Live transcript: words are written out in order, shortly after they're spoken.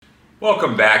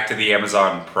Welcome back to the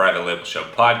Amazon Private Label Show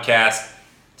podcast.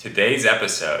 Today's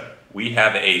episode, we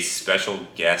have a special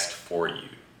guest for you.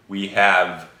 We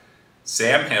have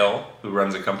Sam Hill, who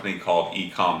runs a company called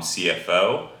eCom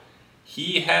CFO.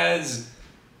 He has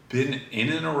been in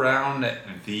and around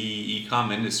the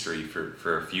eCom industry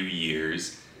for a few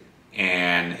years,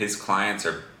 and his clients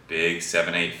are big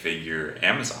 7-8 figure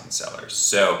Amazon sellers.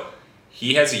 So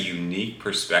he has a unique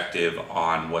perspective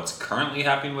on what's currently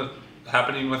happening with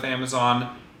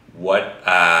Amazon, what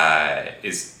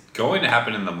is going to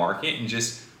happen in the market, and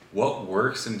just what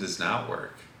works and does not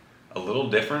work. A little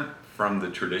different from the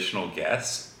traditional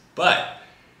guests, but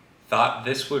thought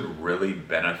this would really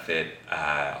benefit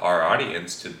our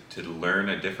audience to learn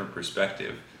a different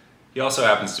perspective. He also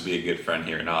happens to be a good friend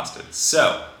here in Austin.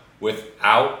 So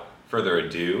without further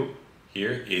ado,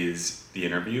 here is the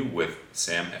interview with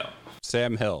Sam Hill.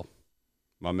 Sam Hill,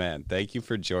 my man, thank you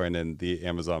for joining the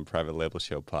Amazon Private Label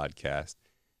Show podcast.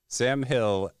 Sam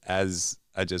Hill, as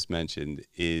I just mentioned,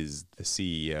 is the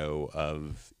CEO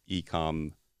of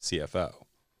eCom CFO.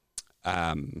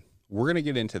 We're going to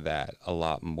get into that a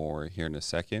lot more here in a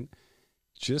second.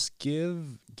 Just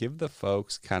give the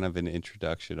folks kind of an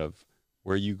introduction of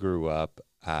where you grew up,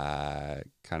 kind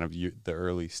of the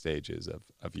early stages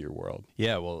of your world.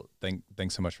 Yeah, well,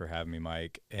 thanks so much for having me,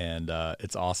 Mike. And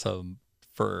it's awesome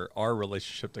for our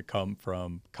relationship to come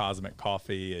from Cosmic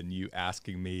Coffee and you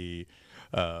asking me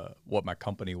what my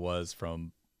company was,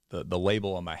 from the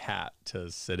label on my hat to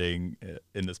sitting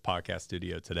in this podcast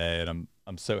studio today. And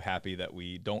I'm so happy that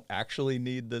we don't actually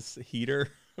need this heater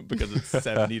because it's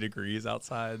 70 degrees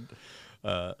outside.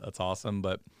 That's awesome.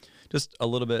 But just a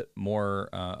little bit more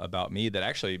about me that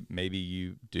actually maybe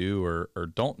you do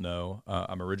or don't know.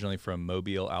 I'm originally from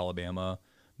Mobile, Alabama.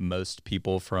 Most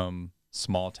people from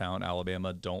small town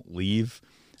Alabama don't leave,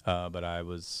 but I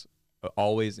was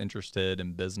always interested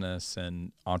in business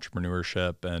and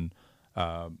entrepreneurship. And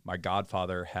my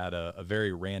godfather had a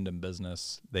very random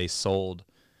business. They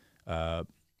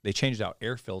changed out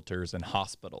air filters in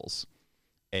hospitals.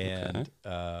 And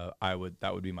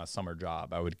that would be my summer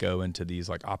job. I would go into these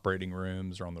like operating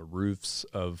rooms or on the roofs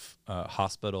of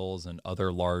hospitals and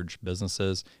other large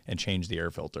businesses and change the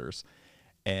air filters.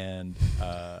 And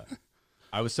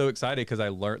I was so excited because I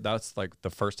learned, that's like the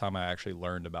first time I actually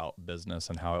learned about business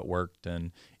and how it worked,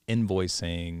 and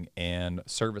invoicing and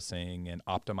servicing and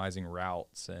optimizing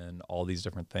routes and all these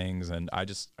different things. And I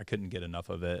couldn't get enough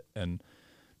of it. And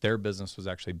their business was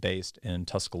actually based in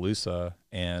Tuscaloosa.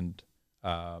 And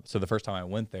so the first time I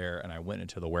went there and I went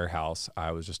into the warehouse,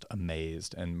 I was just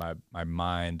amazed. And my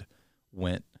mind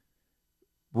went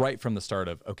right from the start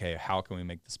of, okay, how can we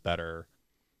make this better?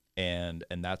 And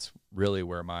that's really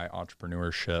where my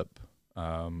entrepreneurship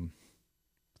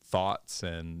thoughts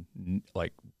and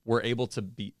like were able to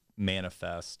be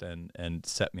manifest and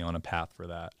set me on a path for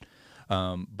that.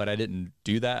 But I didn't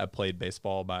do that. I played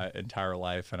baseball my entire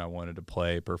life and I wanted to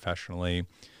play professionally.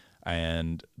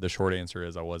 And the short answer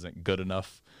is I wasn't good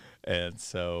enough. And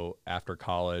so after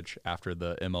college, after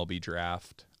the MLB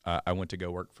draft, I went to go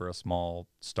work for a small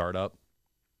startup.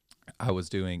 I was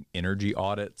doing energy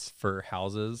audits for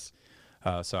houses.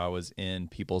 So I was in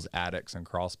people's attics and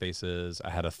crawl spaces. I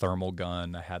had a thermal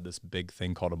gun. I had this big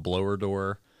thing called a blower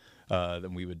door.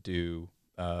 Then we would do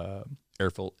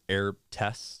air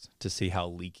tests to see how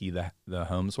leaky the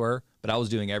homes were. But I was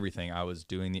doing everything. I was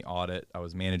doing the audit. I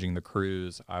was managing the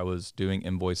crews. I was doing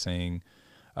invoicing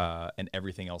and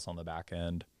everything else on the back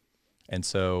end. And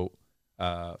so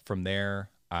from there,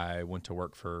 I went to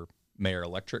work for Mayor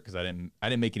Electric because I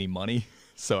didn't make any money.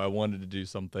 So I wanted to do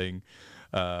something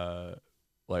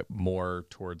like more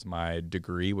towards my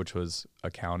degree, which was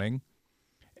accounting.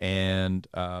 And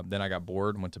then I got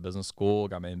bored, went to business school,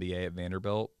 got my MBA at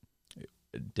Vanderbilt,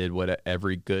 did what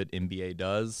every good MBA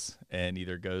does, and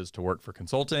either goes to work for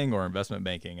consulting or investment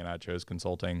banking. And I chose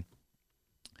consulting.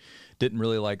 Didn't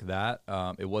really like that.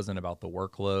 It wasn't about the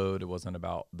workload. It wasn't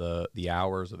about the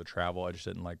hours or the travel. I just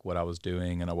didn't like what I was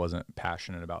doing, and I wasn't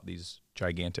passionate about these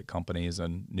gigantic companies,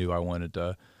 and knew I wanted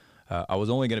to. I was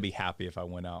only going to be happy if I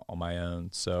went out on my own.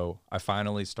 So I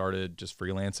finally started just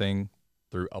freelancing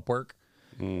through Upwork,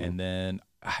 and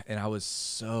I was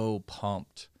so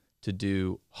pumped to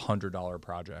do $100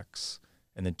 projects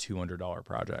and then $200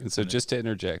 projects. And so just to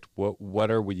interject,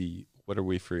 what are we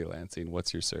freelancing?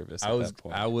 What's your service at that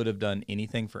point? I would have done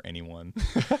anything for anyone.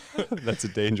 That's a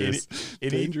dangerous.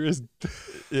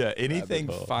 Yeah, anything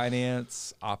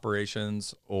finance,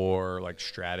 operations, or like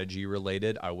strategy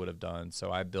related, I would have done.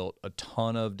 So I built a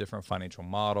ton of different financial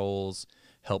models,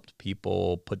 helped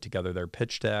people put together their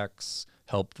pitch decks,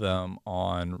 helped them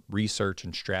on research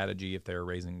and strategy if they were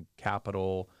raising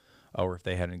capital. or if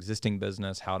they had an existing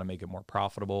business, how to make it more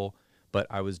profitable. But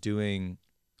I was doing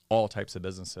all types of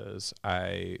businesses.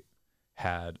 I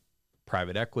had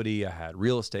private equity, I had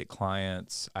real estate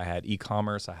clients, I had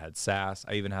e-commerce, I had SaaS,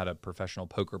 I even had a professional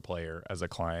poker player as a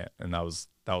client, and that was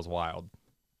wild.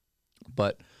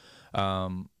 But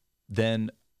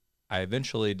then I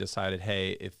eventually decided,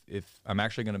 hey, if I'm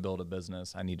actually going to build a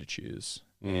business, I need to choose.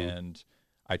 And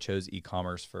I chose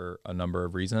e-commerce for a number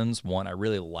of reasons. One, I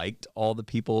really liked all the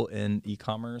people in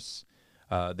e-commerce.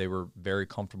 They were very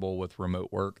comfortable with remote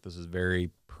work. This is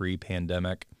very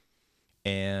pre-pandemic.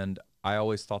 And I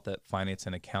always thought that finance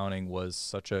and accounting was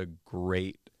such a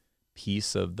great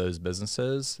piece of those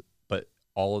businesses, but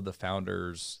all of the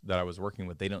founders that I was working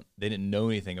with, they didn't know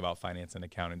anything about finance and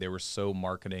accounting. They were so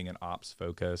marketing and ops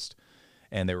focused,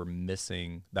 and they were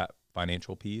missing that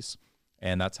financial piece.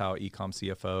 And that's how eCom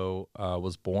CFO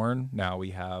was born. Now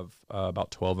we have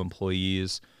about 12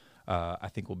 employees. I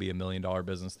think we'll be $1 million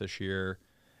business this year.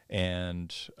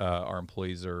 And our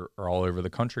employees are all over the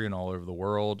country and all over the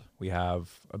world. We have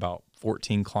about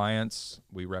 14 clients.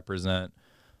 We represent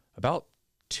about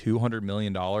 $200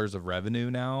 million of revenue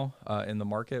now in the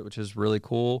market, which is really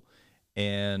cool.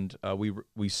 And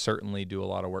we certainly do a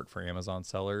lot of work for Amazon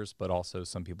sellers, but also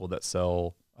some people that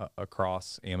sell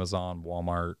across Amazon,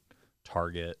 Walmart,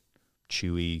 Target,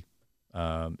 Chewy,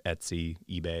 Etsy,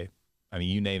 eBay. I mean,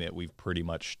 you name it, we've pretty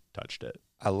much touched it.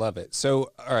 I love it.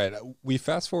 So, all right, we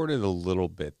fast forwarded a little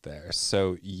bit there.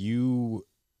 So you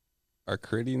are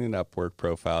creating an Upwork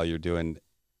profile. You're doing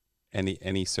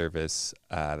any service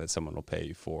that someone will pay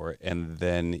you for, and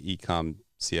then eCom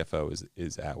CFO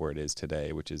is at where it is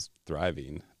today, which is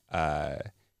thriving.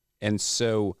 And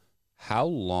so, how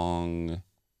long,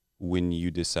 when you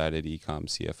decided eCom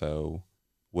CFO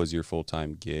was your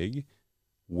full-time gig,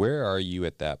 where are you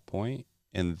at that point?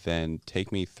 And then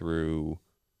take me through.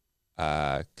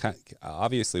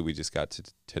 Obviously, we just got to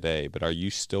today, but are you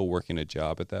still working a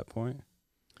job at that point?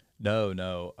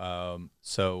 No.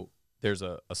 So there's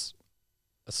a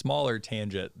smaller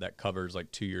tangent that covers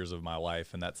like 2 years of my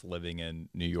life, and that's living in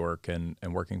New York and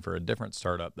working for a different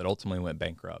startup that ultimately went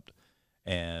bankrupt.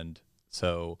 And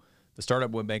so the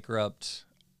startup went bankrupt.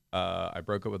 I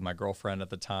broke up with my girlfriend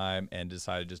at the time and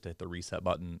decided just to hit the reset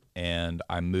button. And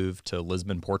I moved to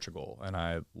Lisbon, Portugal, and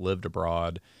I lived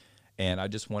abroad. And I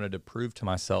just wanted to prove to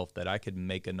myself that I could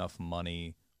make enough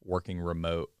money working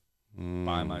remote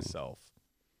by myself.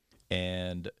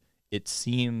 And it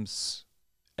seems,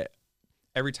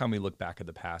 every time we look back at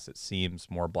the past, it seems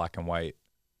more black and white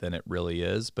than it really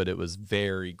is. But it was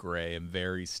very gray and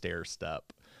very stair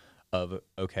step of,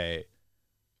 okay,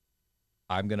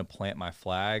 I'm going to plant my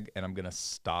flag and I'm going to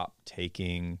stop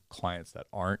taking clients that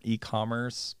aren't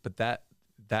e-commerce. But that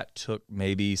took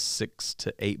maybe 6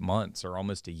 to 8 months or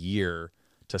almost a year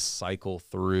to cycle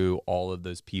through all of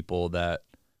those people that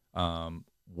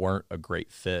weren't a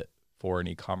great fit for an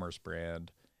e-commerce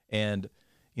brand. And,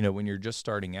 you know, when you're just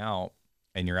starting out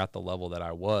and you're at the level that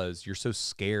I was, you're so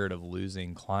scared of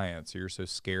losing clients, or you're so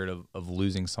scared of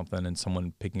losing something and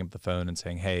someone picking up the phone and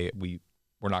saying, hey,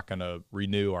 we're not going to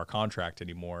renew our contract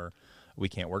anymore. We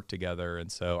can't work together.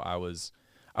 And so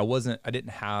I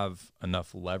didn't have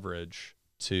enough leverage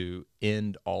to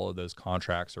end all of those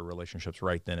contracts or relationships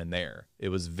right then and there. It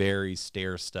was very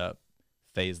stair step,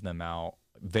 phase them out,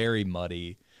 very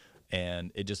muddy,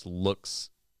 and it just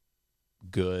looks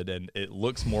good and it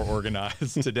looks more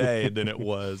organized today than it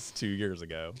was 2 years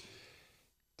ago.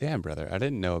 Damn, brother, I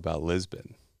didn't know about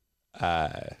Lisbon.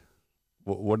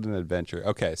 What an adventure.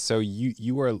 Okay, so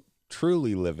you are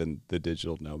truly living the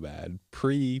digital nomad,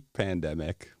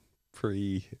 pre-pandemic,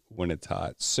 pre when it's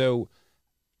hot. So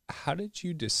how did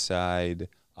you decide?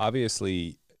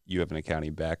 Obviously, you have an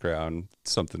accounting background,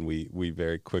 something we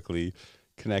very quickly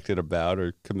connected about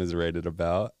or commiserated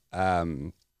about.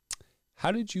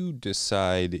 How did you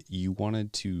decide you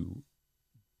wanted to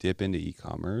dip into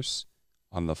e-commerce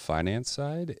on the finance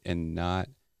side and not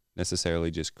necessarily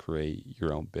just create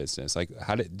your own business? Like,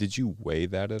 did you weigh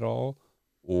that at all,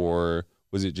 or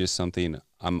was it just something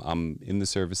I'm in the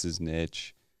services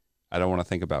niche, I don't want to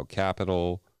think about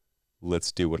capital,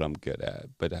 let's do what I'm good at?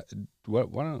 But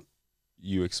why don't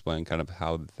you explain kind of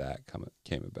how that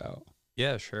came about?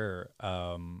 Yeah, sure.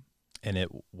 And it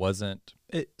wasn't.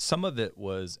 Some of it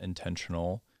was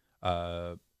intentional.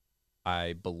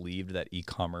 I believed that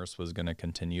e-commerce was going to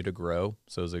continue to grow,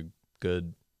 so it was a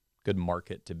good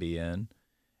market to be in.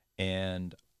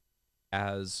 And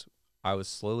as I was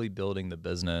slowly building the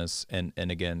business, and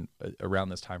again, around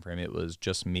this time frame, it was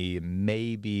just me,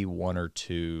 maybe one or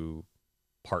two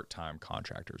part-time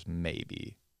contractors,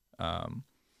 maybe.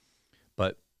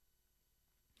 But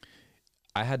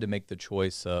I had to make the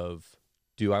choice of,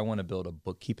 do I want to build a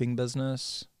bookkeeping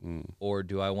business or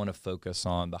do I want to focus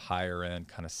on the higher end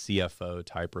kind of CFO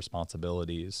type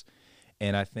responsibilities?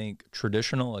 And I think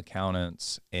traditional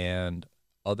accountants and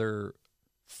other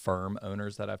firm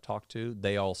owners that I've talked to,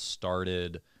 they all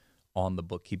started on the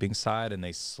bookkeeping side and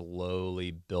they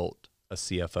slowly built a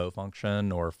CFO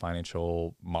function or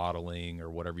financial modeling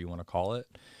or whatever you want to call it.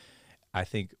 I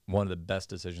think one of the best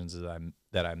decisions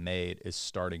that I made is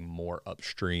starting more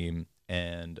upstream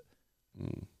and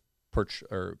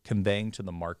conveying to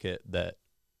the market that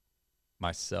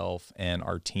myself and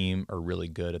our team are really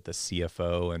good at the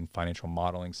CFO and financial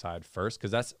modeling side first,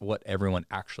 because that's what everyone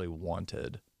actually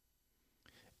wanted.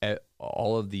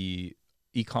 All of the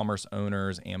e-commerce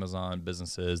owners, Amazon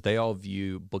businesses, they all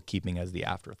view bookkeeping as the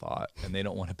afterthought and they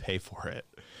don't want to pay for it.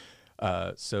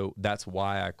 So that's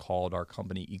why I called our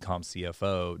company eCom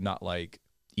CFO, not like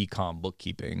eCom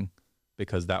bookkeeping,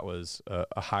 because that was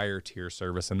a higher tier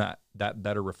service and that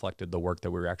better reflected the work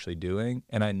that we were actually doing.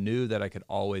 And I knew that I could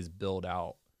always build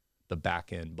out the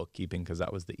back end bookkeeping because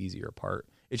that was the easier part.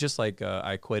 It's just like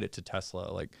I equate it to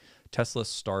Tesla. Like Tesla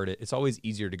started, it's always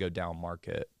easier to go down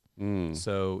market.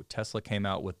 So Tesla came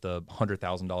out with the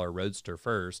 $100,000 Roadster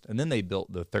first, and then they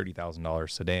built the $30,000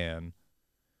 sedan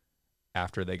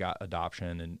after they got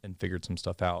adoption and figured some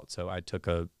stuff out. So I took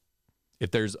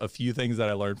if there's a few things that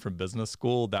I learned from business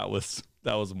school, that was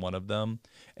one of them.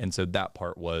 And so that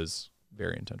part was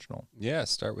very intentional. Yeah,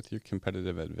 start with your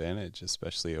competitive advantage,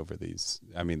 especially over these.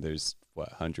 I mean, there's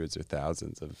hundreds or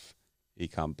thousands of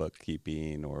e-com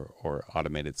bookkeeping or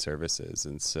automated services.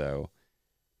 And so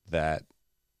that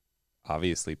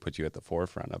obviously put you at the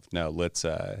forefront of, no, let's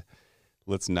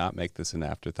not make this an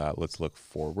afterthought. Let's look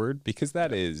forward, because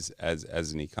that is, as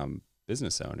an e-com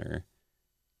business owner,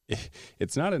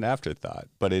 it's not an afterthought,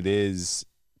 but it is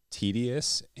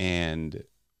tedious, and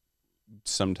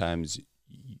sometimes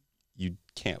you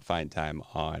can't find time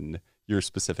on your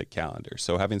specific calendar.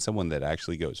 So having someone that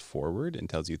actually goes forward and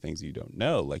tells you things you don't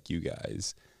know, like you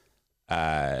guys,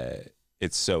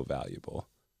 it's so valuable.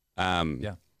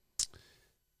 Yeah.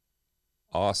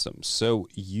 Awesome. So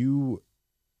you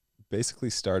basically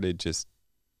started just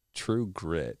true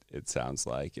grit, it sounds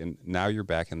like, and now you're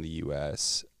back in the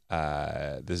U.S.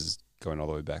 This is going all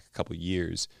the way back a couple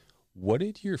years. What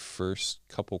did your first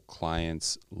couple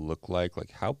clients look like?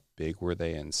 Like, how big were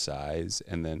they in size?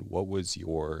 And then what was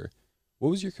your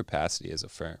capacity as a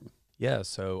firm? Yeah,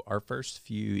 so our first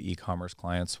few e-commerce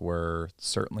clients were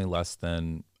certainly less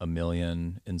than $1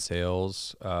 million in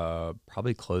sales,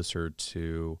 probably closer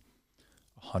to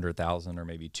 100,000 or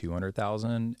maybe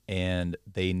 200,000, and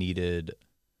they needed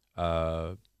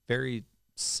very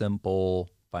simple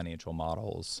financial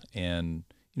models. And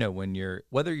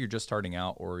whether you're just starting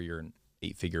out or you're an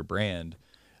 8-figure brand,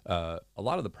 a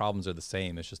lot of the problems are the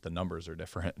same. It's just the numbers are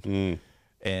different.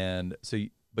 And so,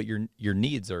 but your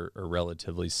needs are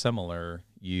relatively similar.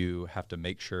 You have to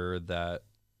make sure that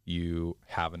you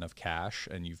have enough cash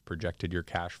and you've projected your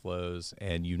cash flows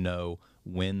and you know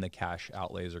when the cash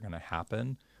outlays are going to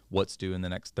happen, what's due in the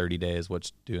next 30 days,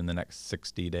 what's due in the next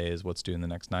 60 days, what's due in the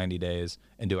next 90 days,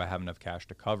 and do I have enough cash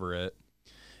to cover it?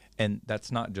 And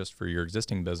that's not just for your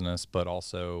existing business, but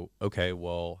also, okay,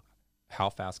 well, how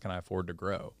fast can I afford to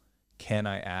grow? Can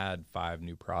I add 5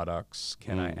 new products?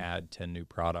 Can I add 10 new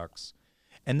products?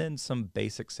 And then some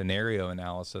basic scenario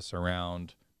analysis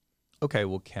around, okay,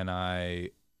 well, can I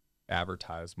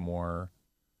advertise more?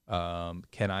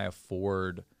 Can I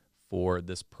afford for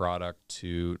this product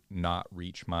to not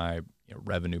reach my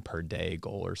revenue per day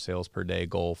goal or sales per day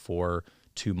goal for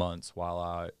 2 months while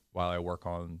I work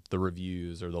on the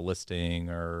reviews or the listing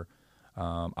or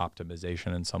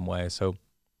optimization in some way? So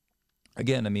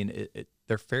again, I mean,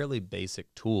 they're fairly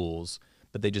basic tools,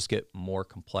 but they just get more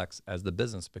complex as the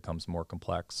business becomes more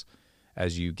complex.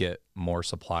 As you get more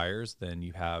suppliers, then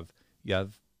you have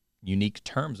unique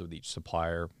terms with each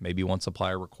supplier. Maybe one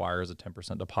supplier requires a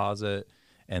 10% deposit,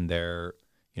 and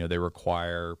they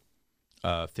require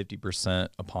 50%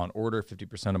 upon order,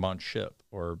 50% upon ship,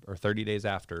 or 30 days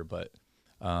after. But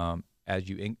as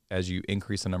you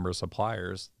increase the number of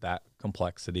suppliers, that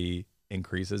complexity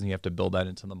increases, and you have to build that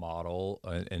into the model,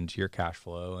 into your cash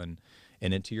flow, and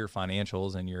into your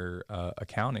financials and your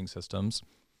accounting systems.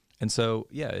 And so,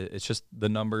 yeah, it's just the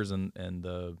numbers and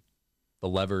the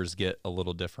levers get a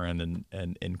little different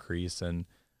and increase. And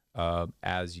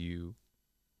as you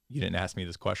didn't ask me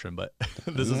this question, but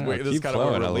this is kind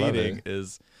of where we're leading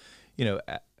is,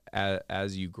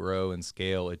 as you grow and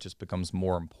scale, it just becomes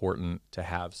more important to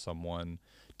have someone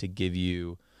to give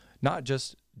you not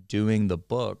just doing the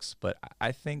books, but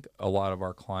I think a lot of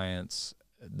our clients,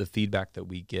 the feedback that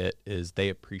we get is they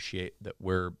appreciate that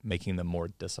we're making them more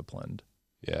disciplined.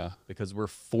 Yeah. Because we're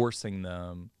forcing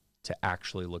them to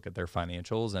actually look at their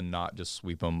financials and not just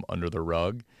sweep them under the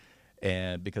rug.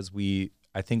 And because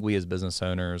I think we as business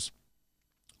owners,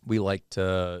 we like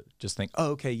to just think,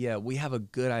 oh, okay, yeah, we have a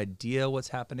good idea what's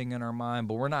happening in our mind,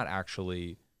 but we're not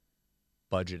actually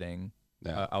budgeting.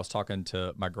 No. I was talking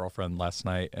to my girlfriend last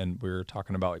night, and we were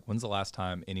talking about like, when's the last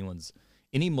time any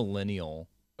millennial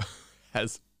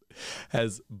has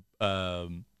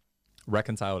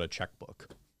reconciled a checkbook?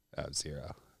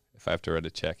 Zero. If I have to write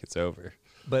a check, it's over.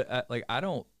 But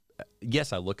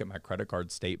yes, I look at my credit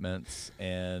card statements,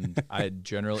 and I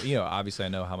generally, obviously I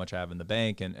know how much I have in the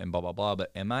bank and blah, blah, blah, but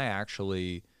am I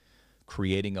actually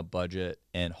creating a budget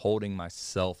and holding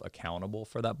myself accountable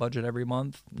for that budget every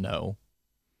month? No.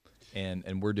 And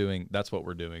that's what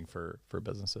we're doing for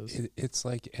businesses. It's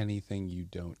like anything you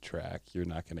don't track, you're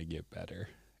not going to get better,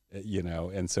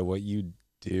 and so what you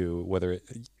do, whether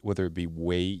it be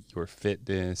weight, your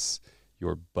fitness,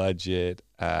 your budget,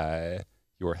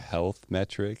 your health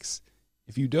metrics,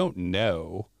 if you don't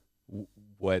know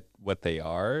what they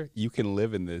are, you can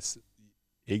live in this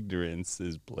ignorance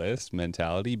is bliss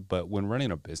mentality. But when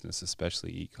running a business,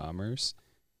 especially e-commerce,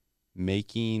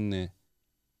 making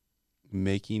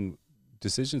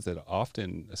decisions that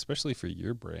often, especially for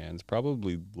your brands,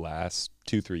 probably last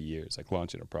 2-3 years, like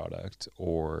launching a product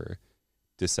or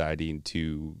deciding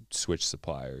to switch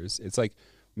suppliers. It's like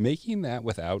making that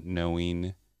without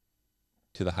knowing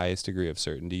to the highest degree of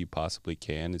certainty you possibly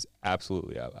can is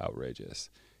absolutely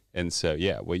outrageous. And so,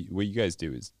 yeah, what you guys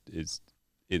do is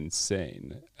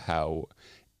insane. And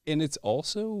it's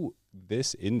also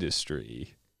this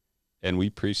industry, and we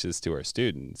preach this to our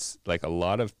students, like a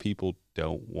lot of people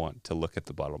don't want to look at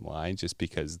the bottom line just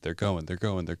because they're going.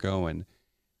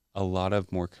 A lot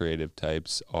of more creative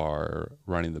types are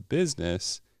running the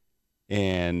business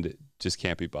and just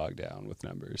can't be bogged down with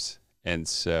numbers. And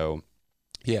so,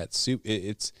 yeah,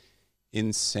 it's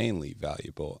insanely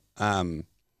valuable.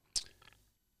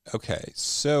 Okay,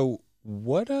 so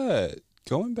what?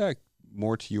 Going back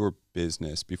more to your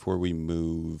business before we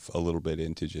move a little bit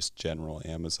into just general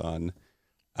Amazon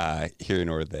here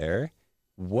nor there.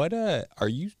 What are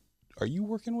you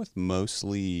working with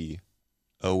mostly?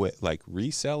 Like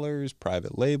resellers,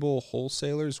 private label,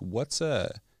 wholesalers. What's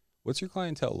your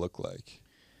clientele look like?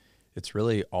 It's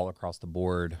really all across the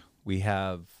board. We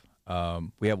have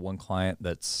one client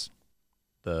that's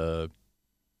I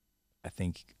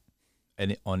think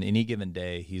on any given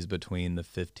day, he's between the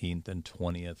 15th and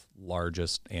 20th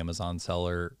largest Amazon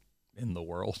seller in the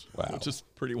world. Wow. Which is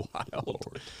pretty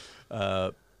wild.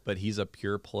 But he's a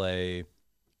pure play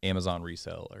Amazon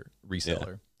reseller.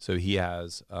 Yeah. So he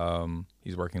has,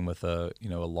 he's working with a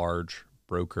large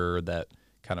broker that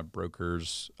kind of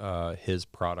brokers his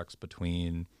products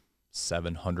between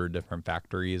 700 different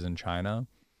factories in China.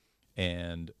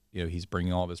 And, he's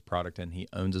bringing all of his product in. He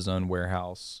owns his own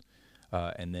warehouse.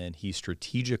 And then he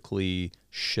strategically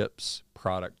ships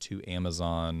product to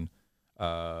Amazon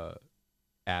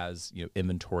as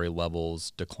inventory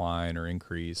levels decline or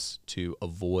increase to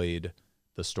avoid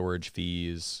the storage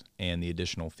fees and the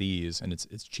additional fees. And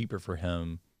it's cheaper for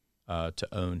him to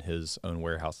own his own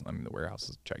warehouse. I mean, the warehouse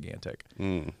is gigantic.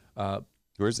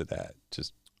 Where's it at?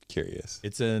 Just curious.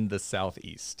 It's in the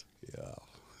Southeast. Yeah.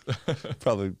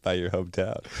 Probably by your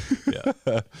hometown.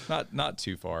 Yeah. Not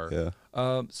too far.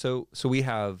 Yeah. So we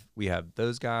have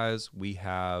those guys. We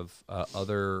have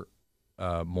other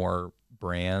more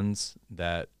brands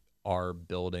that are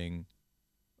building,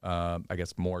 I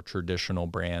guess, more traditional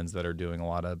brands that are doing a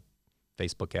lot of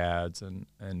Facebook ads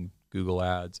and Google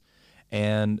ads.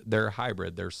 And they're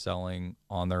hybrid. They're selling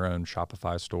on their own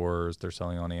Shopify stores. They're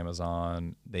selling on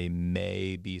Amazon. They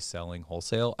may be selling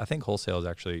wholesale. I think wholesale is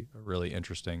actually a really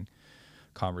interesting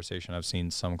conversation. I've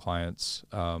seen some clients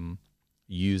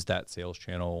use that sales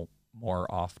channel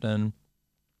more often,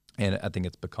 and I think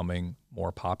it's becoming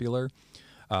more popular.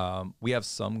 We have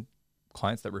some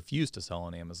clients that refuse to sell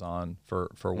on Amazon for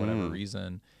whatever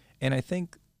reason. And I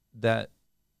think that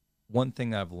one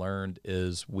thing I've learned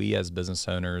is we as business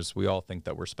owners, we all think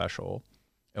that we're special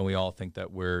and we all think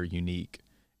that we're unique.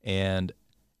 And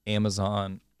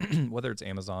Amazon, whether it's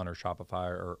Amazon or Shopify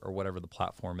or whatever the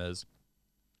platform is,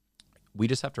 we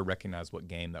just have to recognize what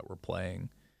game that we're playing.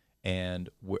 And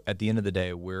at the end of the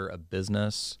day, we're a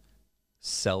business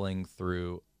selling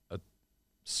through a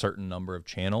certain number of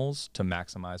channels to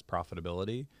maximize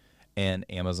profitability. And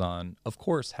Amazon, of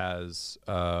course, has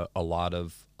a lot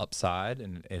of upside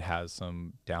and it has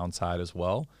some downside as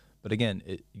well. But again,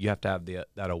 you have to have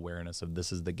that awareness of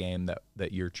this is the game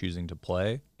that you're choosing to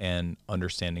play and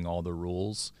understanding all the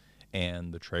rules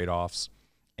and the trade-offs.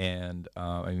 And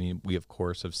I mean, we of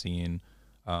course have seen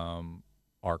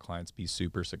our clients be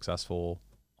super successful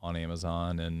on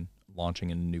Amazon and launching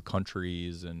in new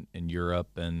countries and in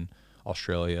Europe and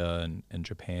Australia and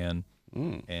Japan.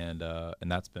 And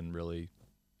that's been really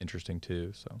interesting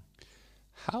too. So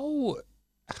how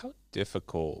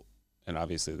difficult, and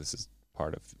obviously this is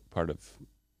part of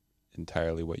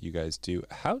entirely what you guys do,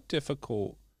 how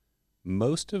difficult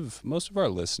most of our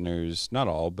listeners, not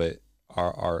all, but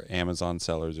are Amazon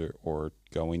sellers or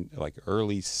going like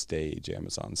early stage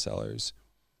Amazon sellers,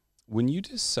 when you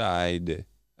decide,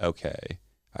 okay,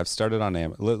 I've started on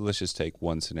Amazon, let's just take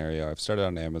one scenario. I've started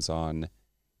on Amazon.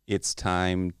 It's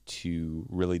time to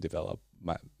really develop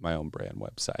my own brand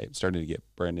website. I'm starting to get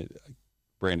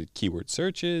branded keyword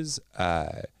searches,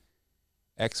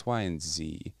 X, Y, and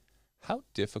Z. How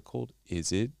difficult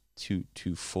is it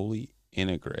to fully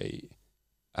integrate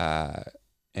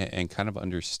and kind of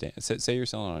understand? Say you're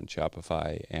selling on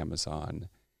Shopify, Amazon,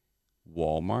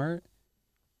 Walmart.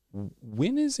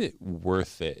 When is it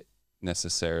worth it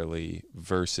necessarily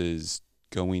versus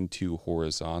going to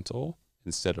horizontal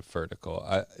instead of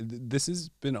vertical? This has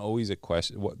been always a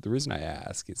question. The reason I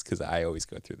ask is because I always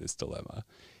go through this dilemma.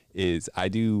 Is I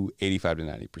do 85 to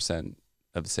 90%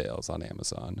 of sales on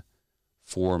Amazon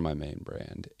for my main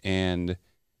brand, and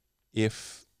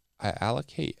if I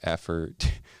allocate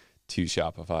effort to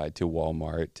Shopify, to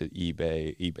Walmart, to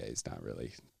eBay is not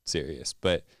really serious,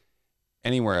 but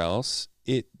anywhere else,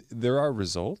 there are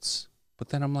results. But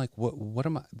then I'm like, what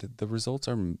am I? The results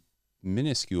are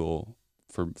minuscule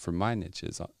for my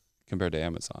niches compared to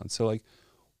Amazon. So like,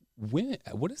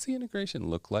 what does the integration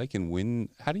look like, and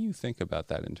how do you think about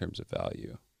that in terms of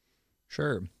value?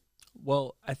 Sure.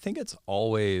 Well, I think it's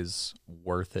always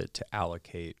worth it to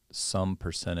allocate some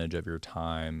percentage of your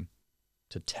time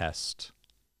to test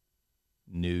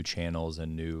new channels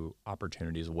and new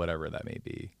opportunities, whatever that may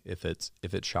be. If it's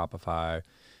Shopify,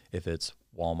 if it's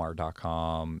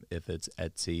Walmart.com, if it's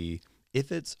Etsy,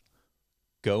 if it's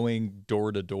going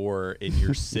door to door in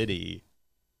your city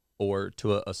or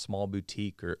to a small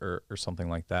boutique or something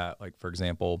like that. Like, for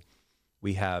example,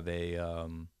 we have a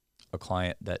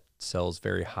client that sells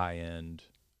very high-end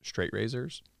straight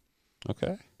razors.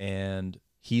 Okay. And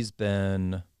he's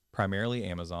been primarily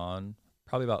Amazon,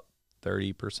 probably about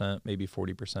 30%, maybe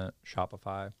 40%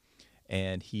 Shopify.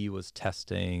 And he was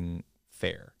testing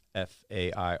Faire,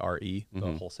 F-A-I-R-E,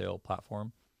 the wholesale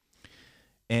platform.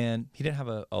 And he didn't have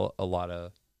a lot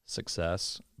of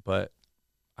success, but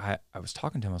I was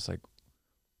talking to him. I was like,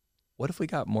 what if we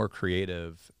got more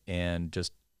creative and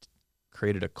just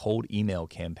created a cold email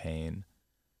campaign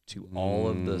to all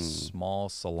of the small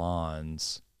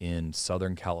salons in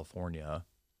Southern California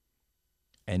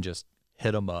and just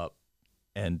hit them up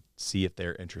and see if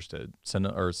they're interested. Send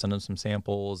them some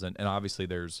samples. And obviously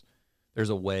there's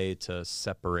a way to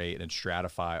separate and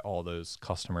stratify all those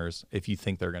customers. If you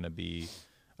think they're going to be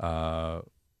a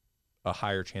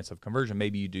higher chance of conversion,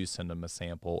 maybe you do send them a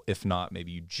sample. If not,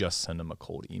 maybe you just send them a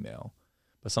cold email.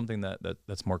 But something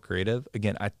that's more creative.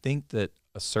 Again, I think that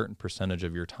a certain percentage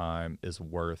of your time is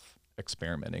worth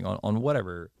experimenting on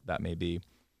whatever that may be.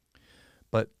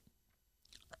 But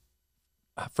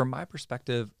from my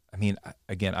perspective, I mean,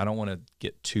 again, I don't want to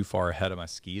get too far ahead of my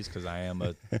skis because I am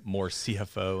a more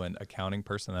CFO and accounting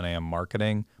person than I am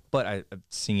marketing. But I've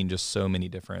seen just so many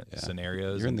different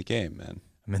scenarios. You're in the game, man.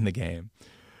 I'm in the game.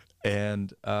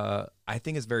 And I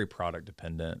think it's very product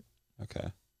dependent.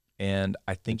 Okay. And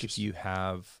I think if you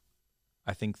have,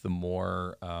 I think the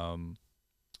more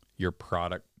your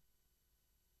product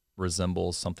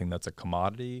resembles something that's a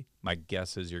commodity, my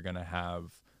guess is you're going to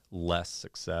have less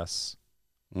success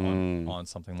on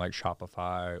something like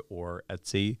Shopify or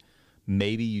Etsy.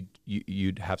 Maybe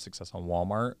you'd have success on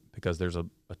Walmart because there's a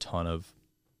ton of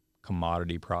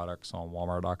commodity products on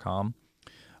Walmart.com.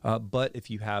 But if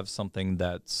you have something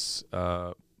that's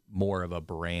more of a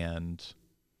brand,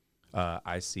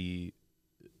 I see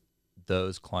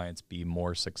those clients be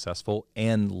more successful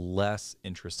and less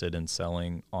interested in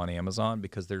selling on Amazon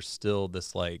because there's still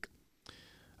this like,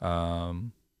 I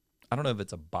don't know if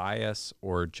it's a bias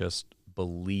or just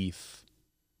belief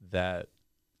that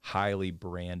highly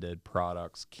branded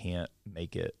products can't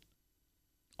make it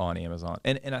on Amazon.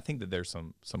 And I think that there's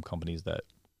some companies that,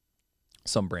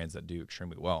 some brands that do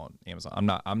extremely well on Amazon.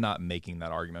 I'm not making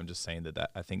that argument. I'm just saying that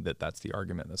I think that's the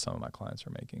argument that some of my clients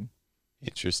are making.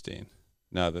 Interesting.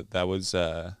 No, that was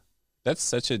that's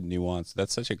such a nuance.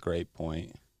 That's such a great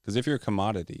point. Because if you're a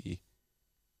commodity,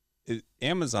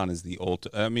 Amazon is the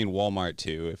ultimate. I mean, Walmart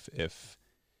too. If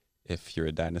you're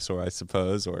a dinosaur, I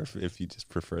suppose, or if you just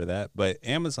prefer that. But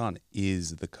Amazon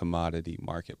is the commodity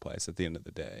marketplace at the end of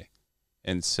the day.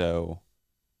 And so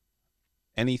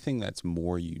anything that's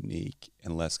more unique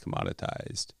and less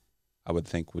commoditized, I would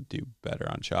think would do better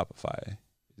on Shopify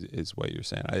is what you're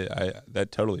saying. I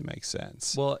that totally makes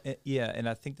sense. Well, yeah, and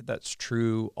I think that that's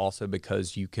true also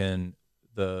because you can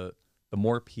the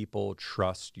more people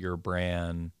trust your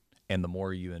brand and the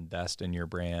more you invest in your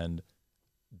brand,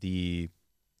 you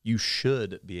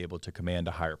should be able to command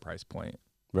a higher price point.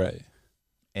 Right.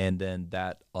 And then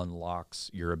that unlocks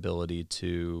your ability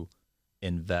to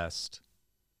invest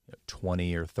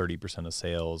 20 or 30% of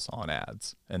sales on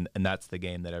ads. And that's the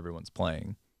game that everyone's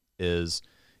playing is,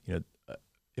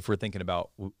 if we're thinking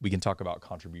about, we can talk about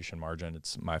contribution margin.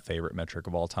 It's my favorite metric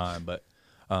of all time. But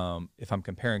if I'm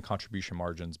comparing contribution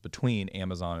margins between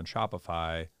Amazon and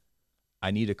Shopify, I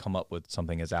need to come up with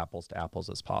something as apples to apples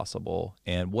as possible.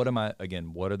 And what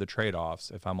are the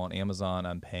trade-offs? If I'm on Amazon,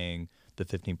 I'm paying the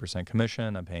 15%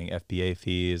 commission, I'm paying FBA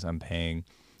fees, I'm paying,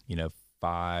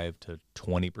 5 to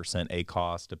 20%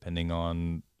 ACost, depending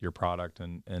on your product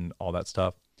and all that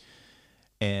stuff.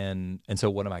 And so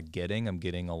what am I getting? I'm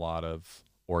getting a lot of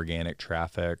organic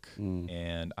traffic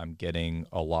and I'm getting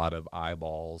a lot of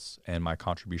eyeballs, and my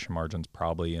contribution margin's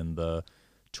probably in the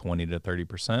 20 to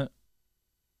 30%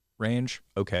 range.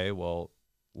 Okay, well,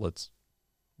 let's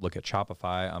look at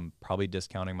Shopify. I'm probably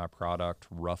discounting my product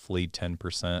roughly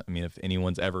 10%. I mean, if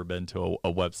anyone's ever been to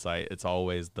a website, it's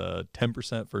always the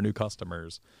 10% for new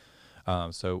customers.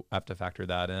 So I have to factor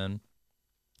that in.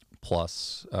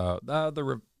 Plus,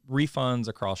 the refunds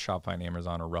across Shopify and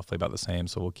Amazon are roughly about the same,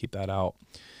 so we'll keep that out.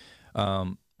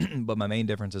 But my main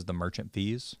difference is the merchant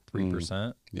fees,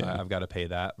 3%. Yeah. I've got to pay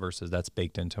that versus that's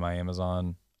baked into my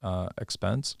Amazon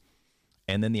expense.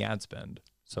 And then the ad spend.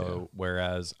 So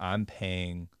whereas I'm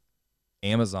paying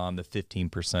Amazon the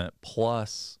 15%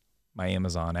 plus my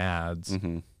Amazon ads,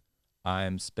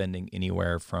 I'm spending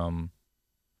anywhere from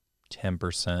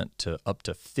 10% to up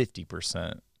to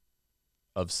 50%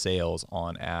 of sales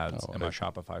on ads in my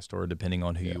Shopify store, depending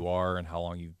on who you are and how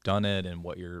long you've done it and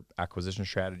what your acquisition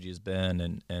strategy has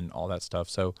been and all that stuff.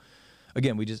 So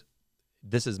again,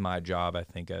 this is my job, I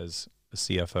think, as a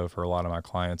CFO for a lot of my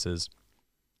clients is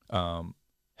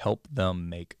help them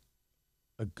make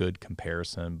a good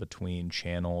comparison between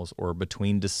channels or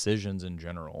between decisions in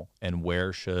general, and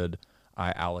where should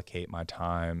I allocate my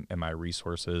time and my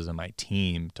resources and my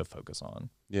team to focus on.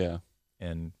 Yeah.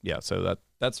 And so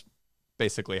that's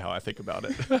basically how I think about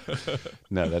it.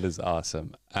 No, that is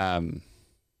awesome.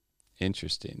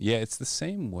 Interesting. Yeah, it's the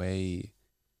same way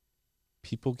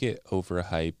people get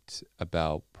overhyped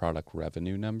about product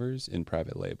revenue numbers in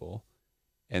private label.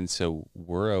 And so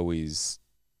we're always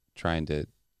trying to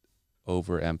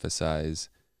overemphasize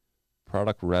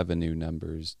product revenue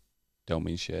numbers don't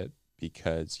mean shit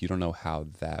because you don't know how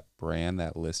that brand,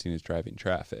 that listing is driving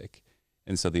traffic.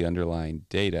 And so the underlying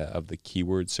data of the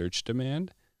keyword search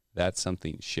demand, that's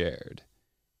something shared.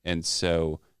 And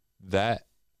so that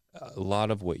a lot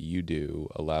of what you do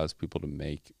allows people to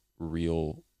make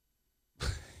real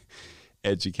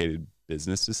educated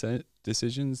business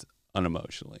decisions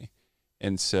unemotionally.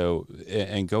 And so,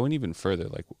 and going even further,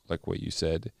 like what you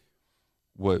said,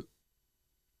 what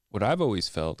I've always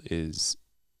felt is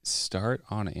start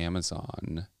on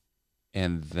Amazon,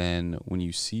 and then when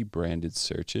you see branded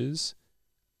searches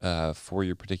for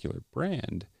your particular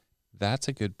brand, that's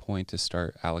a good point to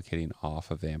start allocating off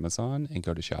of Amazon and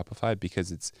go to Shopify,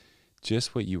 because it's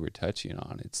just what you were touching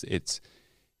on. It's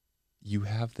you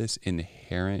have this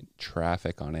inherent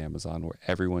traffic on Amazon where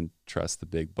everyone trusts the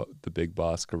big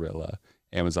boss gorilla,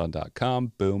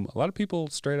 Amazon.com. Boom. A lot of people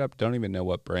straight up don't even know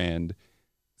what brand.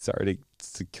 Sorry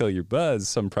to kill your buzz.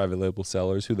 Some private label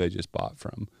sellers who they just bought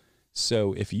from.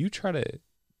 So if you try to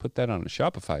put that on a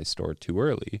Shopify store too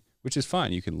early, which is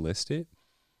fine, you can list it.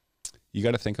 You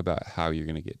got to think about how you're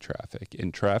going to get traffic,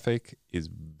 and traffic is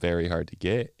very hard to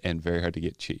get and very hard to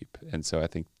get cheap. And so I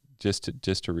think just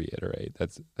to reiterate,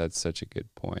 that's such a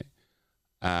good point.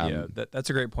 That's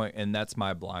a great point, and that's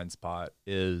my blind spot.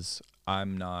 Is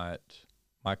my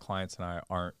clients and I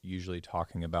aren't usually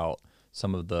talking about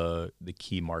some of the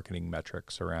key marketing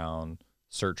metrics around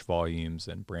search volumes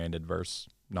and branded versus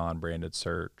non-branded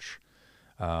search,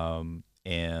 and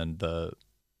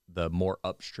the more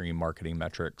upstream marketing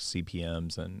metrics,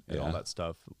 CPMs and all that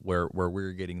stuff, where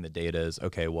we're getting the data is,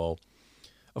 okay, well,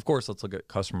 of course, let's look at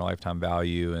customer lifetime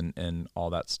value and all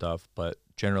that stuff, but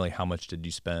generally, how much did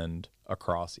you spend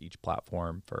across each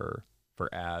platform for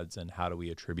ads, and how do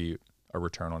we attribute a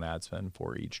return on ad spend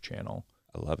for each channel?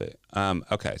 I love it.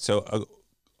 Okay, so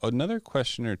another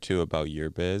question or two about your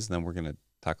biz, then we're going to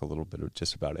talk a little bit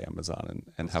just about Amazon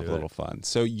and have a little fun.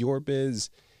 So your biz,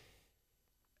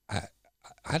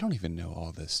 I don't even know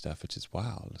all this stuff, which is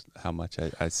wild how much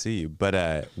I see.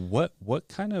 But what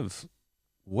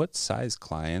size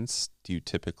clients do you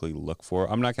typically look for?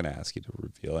 I'm not going to ask you to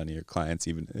reveal any of your clients.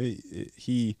 Even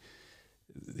he's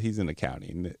in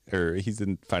accounting, or he's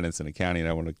in finance and accounting.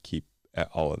 I want to keep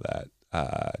all of that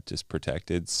just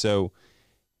protected. So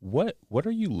what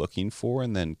are you looking for?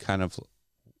 And then kind of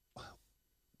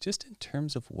just in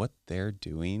terms of what they're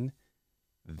doing,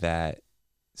 that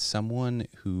someone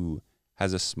who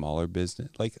has a smaller business,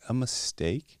 like a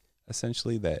mistake,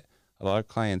 essentially, that a lot of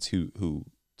clients who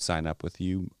sign up with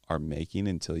you are making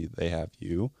until they have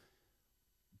you.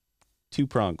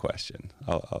 Two-pronged question.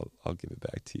 I'll give it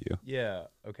back to you. Yeah.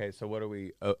 Okay. So what are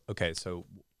we? Okay. So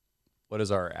what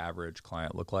does our average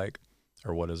client look like,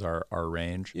 or what is our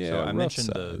range? Yeah, So I rough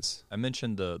mentioned size. I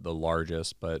mentioned the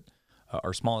largest, but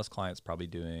our smallest client's probably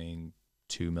doing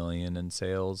 2 million in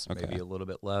sales, Okay. maybe a little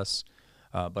bit less.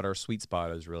 But our sweet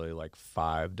spot is really like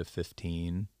 5 to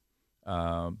 15,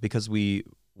 because we're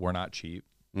not cheap.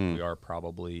 We are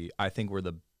probably, I think we're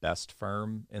the best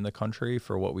firm in the country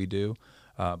for what we do,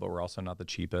 but we're also not the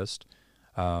cheapest.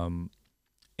 And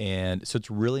so it's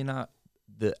really not,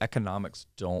 the economics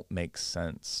don't make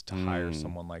sense to hire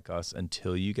someone like us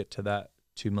until you get to that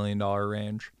 $2 million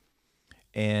range.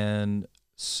 And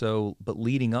so, but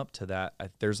leading up to that,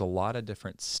 there's a lot of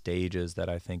different stages that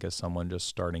I think as someone just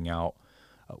starting out,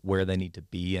 where they need to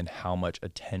be and how much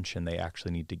attention they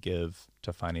actually need to give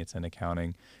to finance and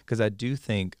accounting. Because I do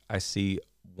think I see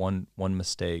one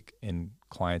mistake in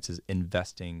clients is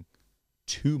investing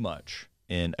too much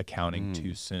in accounting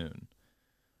too soon.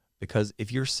 Because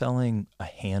if you're selling a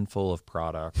handful of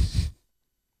products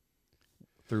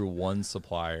through one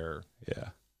supplier, Yeah.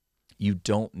 you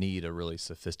don't need a really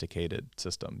sophisticated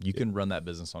system. You can run that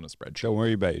business on a spreadsheet. Don't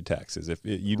worry about your taxes.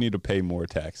 You need to pay more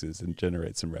taxes and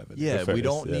generate some revenue. Yeah, we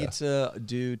don't Yeah. need to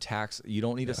do tax. You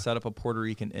don't need to set up a Puerto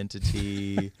Rican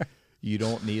entity. You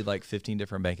don't need like 15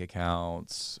 different bank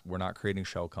accounts. We're not creating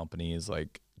shell companies.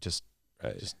 Like just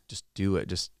do it.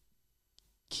 Just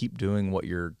keep doing what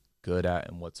you're good at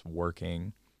and what's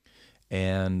working.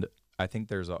 And I think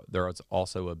there is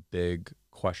also a big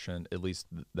question, at least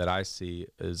that I see,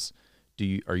 is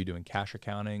are you doing cash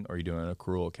accounting or are you doing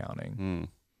accrual accounting?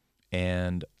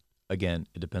 And again,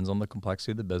 it depends on the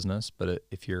complexity of the business, but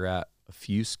if you're at a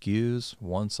few SKUs,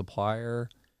 one supplier,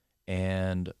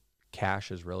 and cash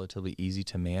is relatively easy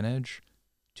to manage,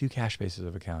 2 cash bases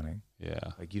of accounting. Yeah.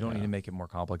 Like you don't need to make it more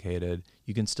complicated.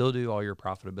 You can still do all your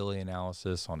profitability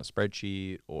analysis on a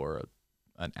spreadsheet or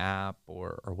an app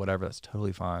or whatever. That's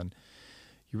totally fine.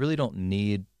 You really don't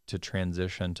need to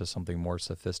transition to something more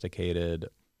sophisticated,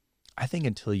 I think,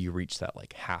 until you reach that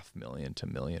like $500,000 to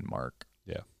 $1 million mark.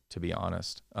 Yeah. To be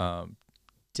honest,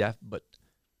 but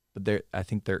there, I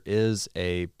think there is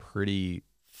a pretty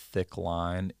thick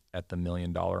line at the $1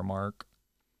 million mark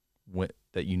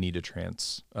that you need to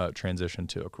transition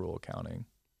to accrual accounting,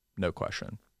 no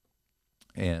question.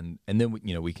 And then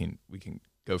we can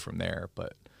go from there.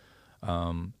 But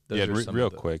real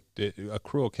quick,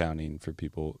 accrual accounting, for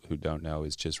people who don't know,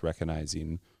 is just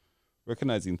recognizing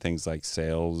things like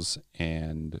sales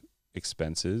and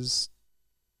expenses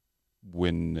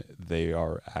when they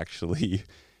are actually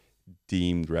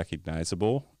deemed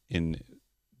recognizable in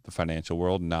the financial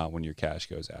world, not when your cash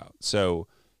goes out. So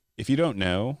if you don't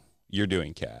know, you're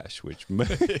doing cash, which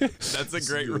that's a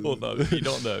great rule though. If you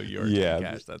don't know, you're doing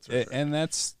cash. That's right. And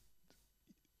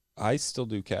I still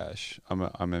do cash. I'm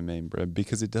a main brand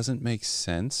because it doesn't make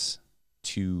sense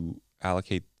to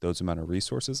allocate those amount of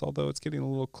resources, although it's getting a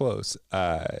little close.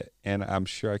 And I'm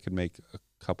sure I could make a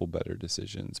couple better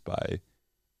decisions by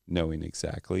knowing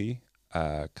exactly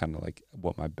kind of like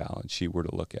what my balance sheet were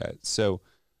to look at. So,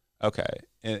 okay.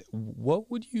 And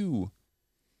what would you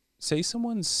say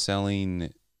someone's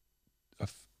selling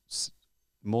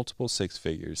multiple six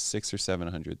figures, 600,000 or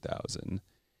 700,000,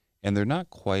 and they're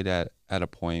not quite at a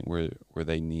point where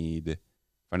they need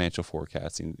financial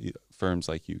forecasting, firms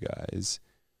like you guys?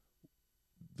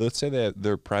 Let's say that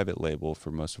they're private label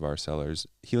for most of our sellers.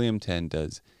 Helium 10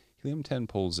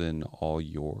 pulls in all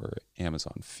your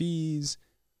Amazon fees.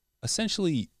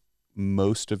 Essentially,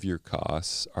 most of your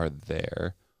costs are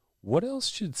there. What else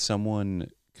should someone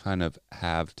kind of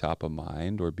have top of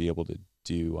mind or be able to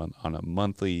do on a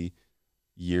monthly,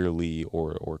 yearly,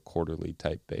 or quarterly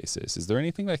type basis? Is there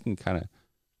anything that can kind of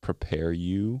prepare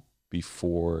you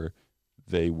before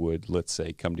they would, let's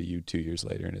say, come to you 2 years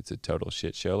later and it's a total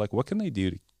shit show? Like, what can they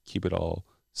do to keep it all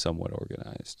somewhat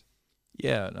organized?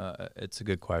 Yeah, no, it's a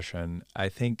good question. I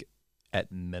think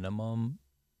at minimum,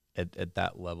 at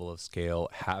that level of scale,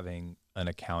 having an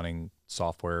accounting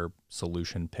software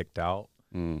solution picked out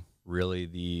really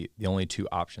the only two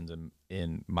options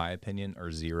in my opinion are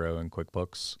Xero and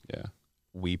QuickBooks. Yeah.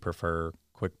 We prefer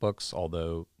QuickBooks,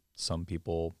 although some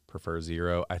people prefer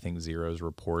Xero. I think Xero's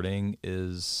reporting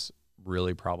is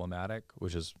really problematic,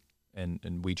 which is and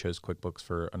we chose QuickBooks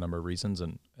for a number of reasons,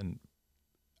 and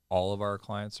all of our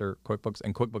clients are QuickBooks,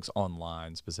 and QuickBooks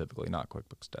Online specifically, not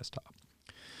QuickBooks Desktop.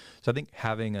 So I think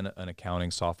having an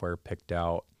accounting software picked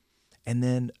out, and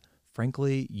then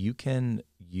frankly, you can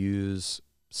use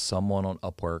someone on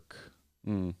Upwork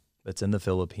that's in the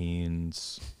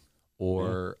Philippines,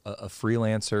 or a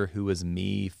freelancer who was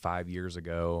me 5 years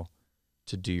ago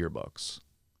to do your books,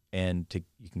 and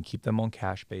you can keep them on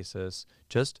cash basis,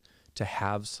 just to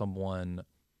have someone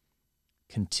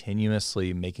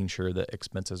continuously making sure that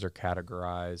expenses are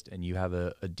categorized and you have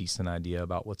a decent idea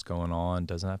about what's going on.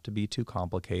 Doesn't have to be too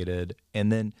complicated.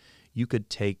 And then you could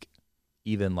take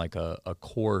even like a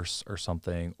course or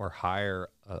something, or hire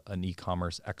an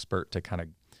e-commerce expert to kind of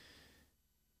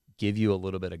give you a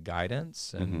little bit of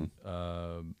guidance, and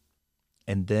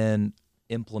then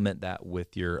implement that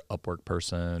with your Upwork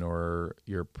person or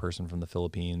your person from the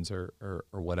Philippines or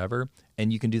whatever.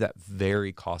 And you can do that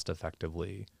very cost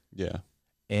effectively. Yeah.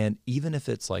 And even if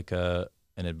it's like an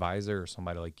advisor or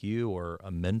somebody like you, or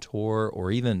a mentor,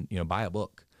 or even, buy a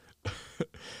book.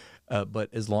 But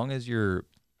as long as you're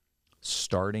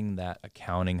starting that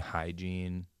accounting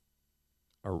hygiene,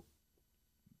 or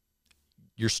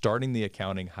you're starting the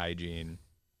accounting hygiene,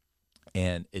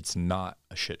 and it's not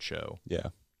a shit show.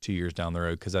 Yeah. 2 years down the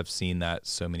road, because I've seen that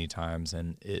so many times,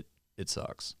 and it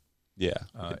sucks. Yeah.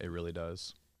 It really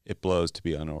does. It blows to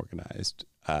be unorganized,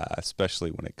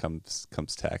 especially when it comes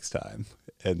tax time.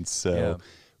 And so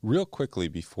real quickly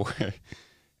before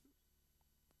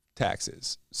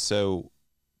taxes. So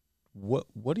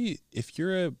what do you, if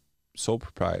you're a sole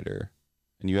proprietor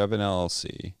and you have an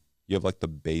LLC, you have like the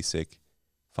basic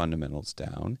fundamentals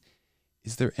down.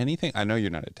 Is there anything, I know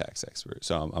you're not a tax expert,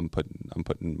 so I'm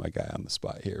putting my guy on the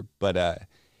spot here, but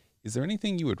is there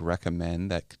anything you would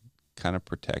recommend that could kind of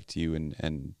protect you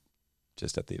and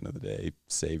just at the end of the day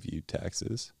save you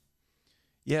taxes?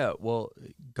 Yeah, well,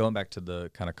 going back to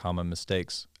the kind of common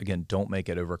mistakes, again, don't make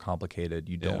it overcomplicated.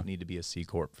 You don't need to be a C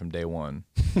Corp from day one.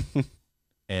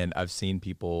 And I've seen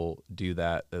people do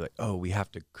that. They're like, oh, we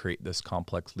have to create this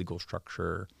complex legal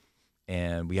structure,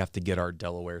 and we have to get our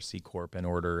Delaware C Corp in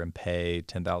order and pay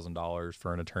 $10,000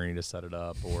 for an attorney to set it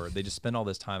up. Or they just spend all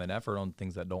this time and effort on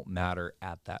things that don't matter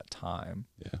at that time.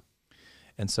 Yeah.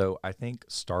 And so I think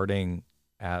starting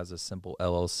as a simple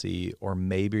LLC, or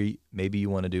maybe you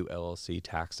want to do LLC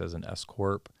taxed as an S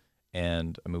Corp.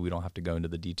 And I mean, we don't have to go into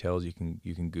the details. You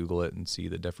can Google it and see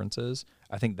the differences.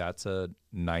 I think that's a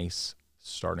nice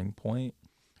starting point.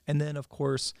 And then, of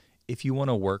course, if you want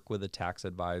to work with a tax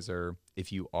advisor,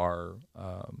 if you are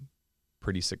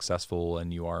pretty successful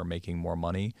and you are making more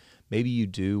money, maybe you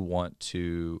do want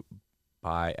to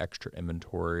buy extra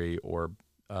inventory or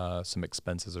some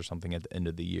expenses or something at the end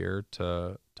of the year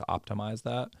to optimize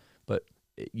that. But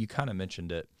you kind of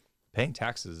mentioned it. Paying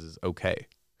taxes is okay.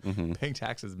 Mm-hmm. Paying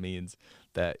taxes means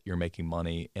that you're making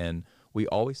money, and we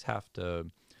always have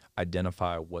to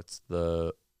identify what's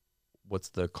the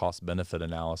cost benefit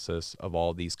analysis of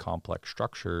all these complex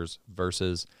structures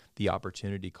versus the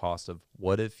opportunity cost of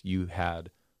what if you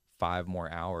had 5 more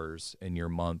hours in your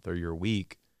month or your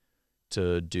week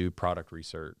to do product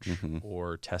research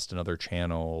or test another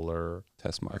channel or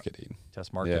test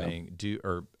marketing, do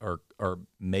or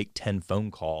make 10 phone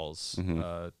calls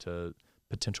to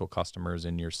potential customers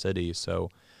in your city. So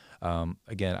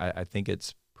again, I think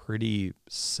it's pretty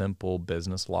simple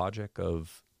business logic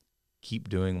of keep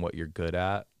doing what you're good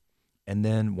at. And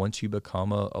then once you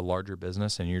become a larger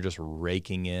business and you're just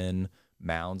raking in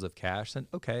mounds of cash,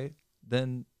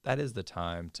 then that is the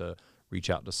time to reach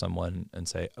out to someone and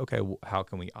say, okay, well, how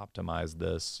can we optimize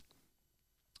this?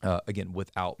 Again,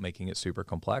 without making it super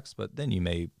complex, but then you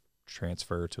may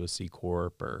transfer to a C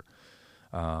Corp or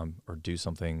do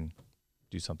something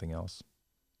else.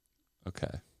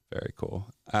 Okay. Very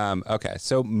cool. Okay.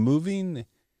 So moving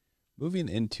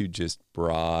into just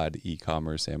broad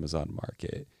e-commerce Amazon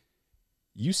market,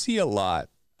 you see a lot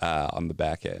on the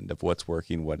back end of what's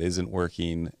working, what isn't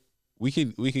working. We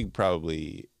could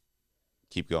probably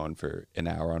keep going for an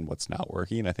hour on what's not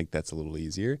working. I think that's a little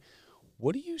easier.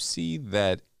 What do you see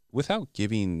that, without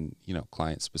giving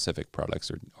client specific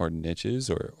products or niches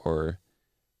or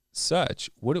such,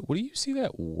 what do you see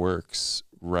that works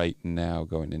right now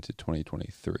going into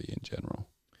 2023 in general?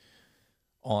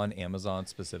 On Amazon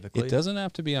specifically? It doesn't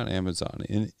have to be on Amazon.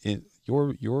 In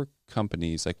your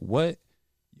companies, like what?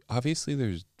 Obviously,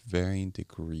 there's varying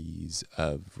degrees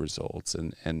of results,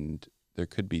 and there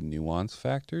could be nuance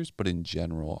factors, but in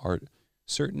general, are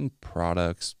certain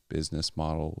products, business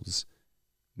models,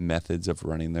 methods of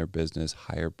running their business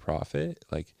higher profit?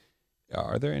 Like,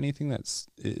 is there anything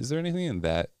in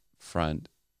that front?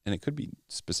 And it could be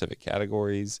specific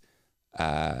categories,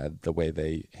 the way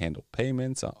they handle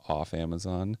payments off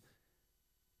Amazon,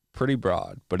 pretty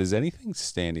broad, but is anything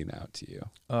standing out to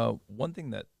you? One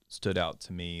thing that stood out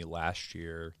to me last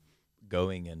year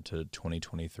going into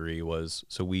 2023 was,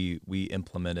 so we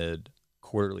implemented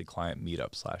quarterly client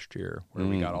meetups last year where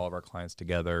we got all of our clients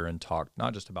together and talked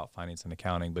not just about finance and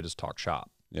accounting, but just talk shop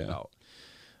about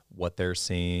what they're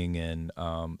seeing. And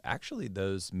actually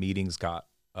those meetings got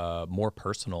more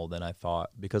personal than I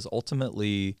thought, because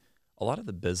ultimately a lot of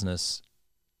the business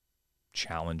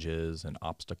challenges and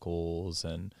obstacles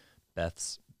and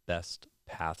best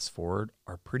paths forward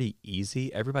are pretty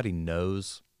easy. Everybody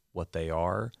knows what they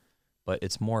are, but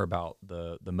it's more about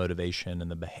the motivation and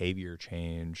the behavior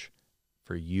change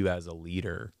for you as a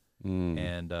leader.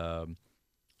 And I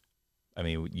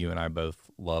mean, you and I both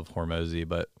love Hormozy,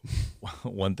 but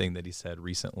one thing that he said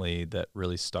recently that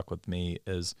really stuck with me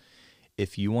is,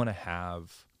 if you want to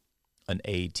have an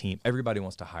A team, everybody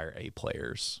wants to hire A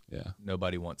players. Yeah.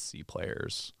 Nobody wants C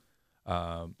players.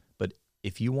 But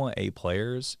if you want A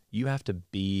players, you have to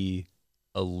be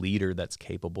a leader that's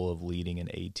capable of leading an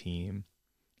A team.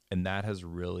 And that has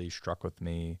really struck with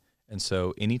me. And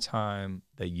so anytime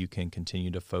that you can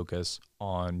continue to focus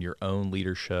on your own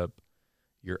leadership,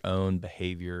 your own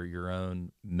behavior, your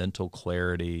own mental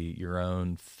clarity, your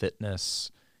own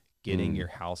fitness, getting your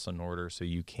house in order so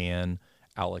you can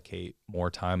allocate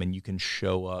more time and you can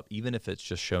show up, even if it's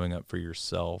just showing up for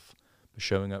yourself, but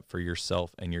showing up for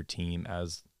yourself and your team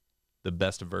as the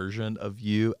best version of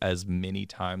you as many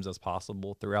times as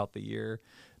possible throughout the year.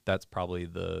 That's probably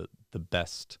the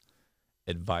best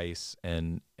advice.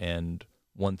 And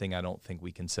one thing I don't think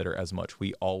we consider as much.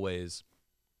 We always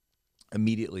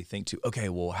immediately think to, okay,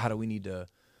 well, how do we need to,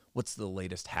 what's the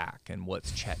latest hack and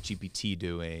what's ChatGPT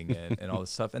doing and all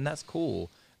this stuff. And that's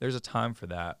cool. There's a time for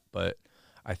that. But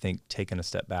I think taking a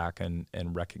step back and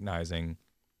recognizing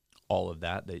all of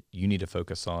that you need to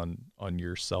focus on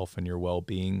yourself and your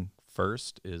well-being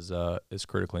first is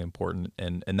critically important.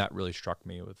 And that really struck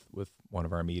me with one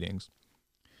of our meetings.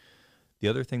 The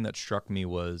other thing that struck me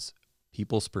was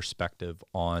people's perspective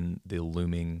on the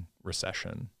looming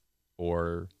recession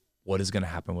or what is going to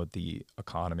happen with the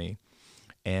economy.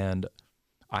 And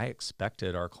I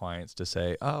expected our clients to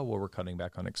say, oh, well, we're cutting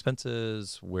back on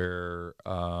expenses. We're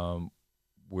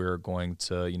going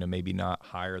to, maybe not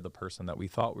hire the person that we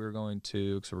thought we were going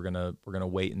to. So we're going to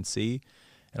wait and see.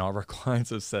 And all of our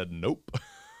clients have said, nope.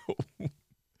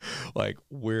 Like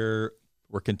we're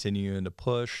continuing to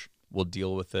push. We'll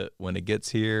deal with it when it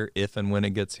gets here, if and when it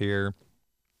gets here.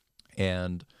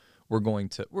 And we're going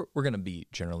to be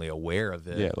generally aware of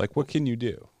it. Yeah. Like what can you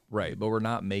do? Right. But we're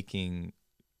not making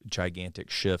gigantic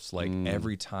shifts. Like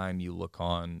every time you look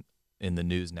on in the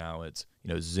news now, it's,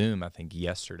 Zoom, I think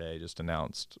yesterday just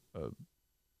announced,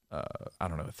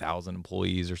 1,000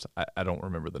 employees or so. I don't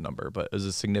remember the number, but it was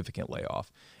a significant layoff.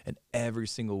 And every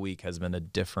single week has been a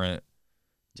different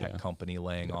tech company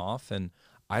laying off. And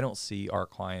I don't see our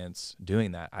clients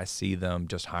doing that. I see them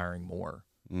just hiring more.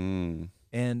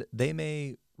 And they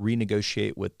may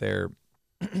renegotiate with their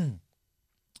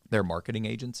marketing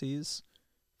agencies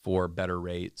for better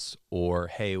rates, or,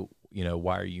 hey,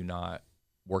 why are you not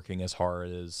working as hard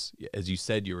as you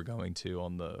said you were going to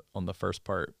on the first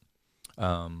part,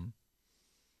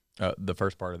 the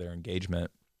first part of their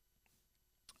engagement.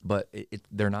 But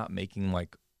they're not making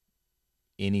like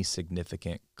any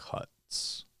significant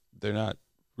cuts. They're not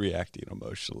reacting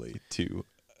emotionally to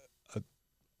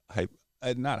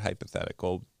not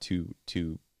hypothetical to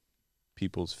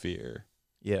people's fear.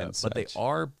 Yeah, but they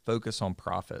are focused on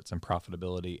profits and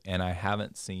profitability, and I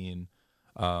haven't seen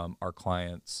our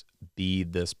clients be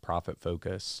this profit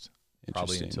focused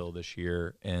probably until this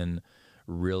year, and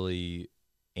really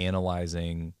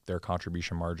analyzing their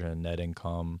contribution margin and net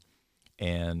income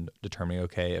and determining,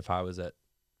 okay, if I was at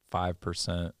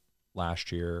 5%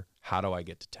 last year, how do I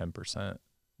get to 10%?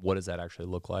 What does that actually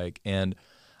look like? And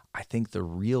I think the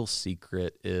real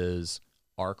secret is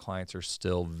our clients are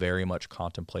still very much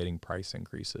contemplating price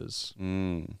increases.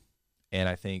 And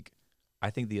I think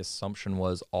the assumption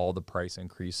was all the price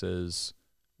increases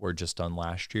were just done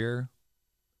last year.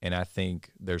 And I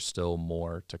think there's still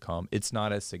more to come. It's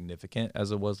not as significant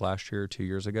as it was last year or 2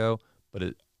 years ago,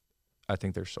 but I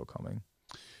think they're still coming.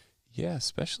 Yeah,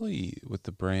 especially with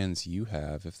the brands you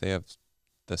have, if they have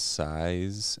the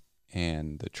size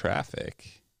and the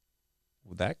traffic,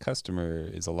 that customer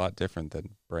is a lot different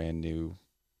than brand new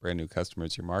brand new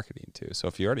customers you're marketing to. So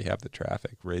if you already have the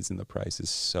traffic, raising the price is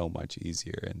so much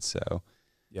easier. And so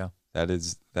Yeah. that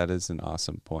is an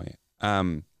awesome point.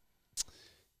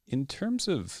 In terms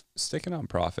of sticking on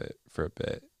profit for a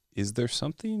bit, is there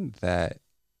something that,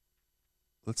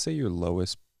 let's say your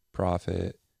lowest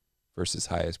profit versus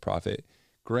highest profit,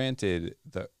 granted,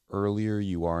 the earlier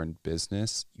you are in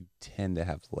business, you tend to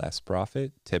have less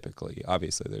profit typically.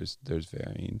 Obviously there's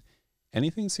varying.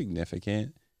 Anything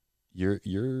significant, you're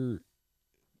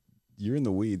in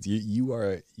the weeds. You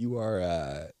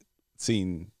are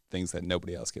seeing things that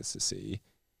nobody else gets to see.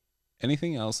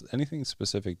 Anything else, anything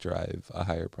specific drive a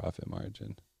higher profit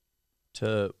margin?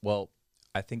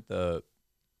 I think the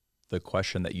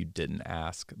question that you didn't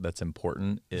ask that's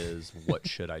important is what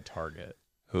should I target?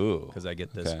 Because I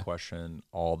get this question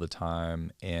all the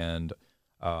time, and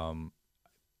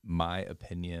my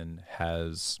opinion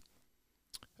has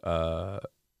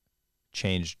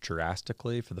changed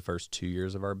drastically for the first 2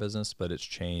 years of our business, but it's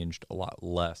changed a lot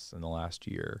less in the last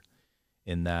year,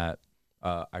 in that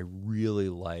I really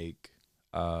like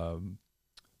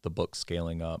the book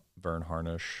Scaling Up, Vern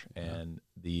Harnish, and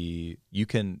you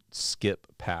can skip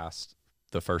past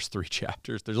the first 3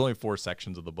 chapters. There's only 4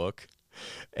 sections of the book,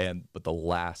 but the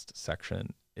last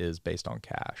section is based on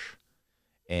cash,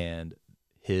 and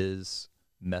his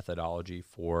methodology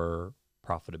for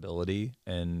profitability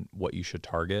and what you should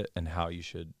target and how you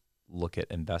should look at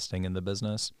investing in the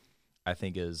business, I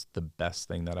think is the best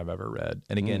thing that I've ever read.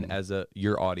 And again, as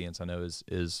your audience, I know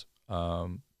is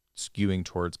skewing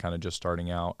towards kind of just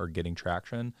starting out or getting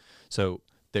traction. So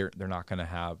they're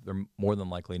more than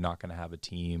likely not going to have a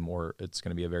team, or it's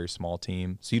going to be a very small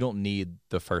team. So you don't need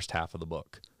the first half of the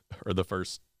book or the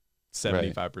first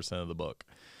 75% of the book.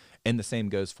 And the same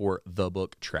goes for the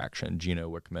book Traction, Gino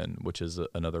Wickman, which is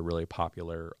another really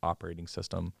popular operating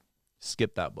system.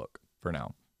 Skip that book for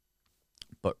now,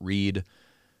 but read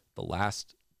the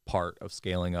last part of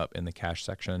Scaling Up in the cash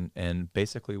section. And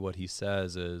basically what he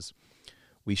says is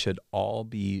we should all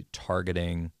be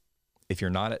targeting, if you're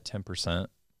not at 10%,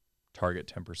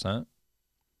 target 10%.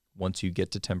 Once you get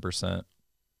to 10%,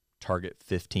 target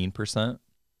 15%.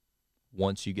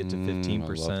 Once you get to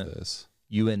 15%,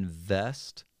 you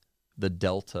invest the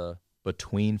delta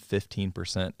between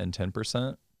 15% and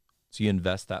 10%. So you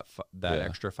invest that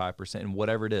extra 5% in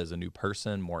whatever it is, a new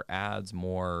person, more ads,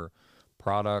 more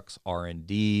products,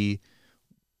 R&D,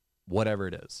 whatever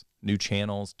it is, new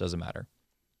channels, doesn't matter.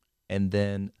 And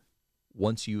then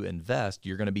once you invest,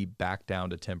 you're going to be back down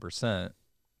to 10%.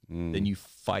 Then you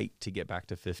fight to get back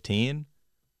to 15,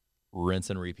 rinse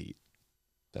and repeat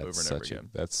over and over again.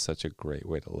 That's such a great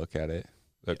way to look at it.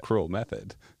 Accrual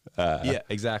method. Yeah,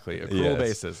 exactly. Accrual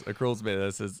basis. Accrual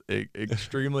basis is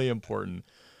extremely important.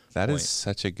 That is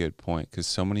such a good point, because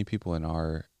so many people in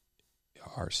our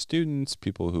students,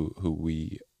 people who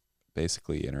we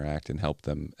basically interact and help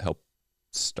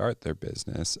start their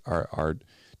business, are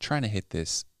trying to hit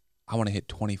this. I want to hit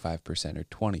 25% or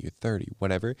 20 or 30,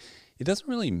 whatever. It doesn't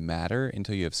really matter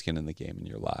until you have skin in the game and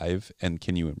you're live, and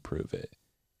can you improve it?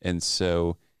 And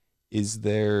so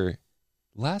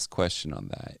last question on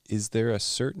that, is there a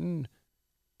certain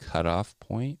cutoff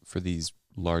point for these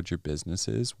larger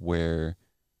businesses where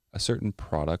a certain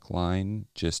product line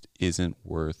just isn't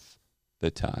worth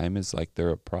the time? Is like there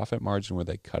a profit margin where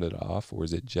they cut it off, or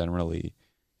is it generally,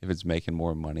 if it's making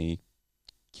more money,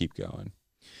 keep going?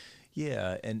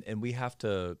 Yeah, and we have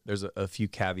to, there's a few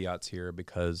caveats here,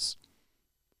 because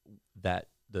that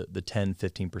the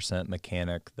 10-15%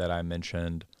 mechanic that I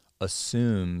mentioned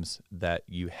assumes that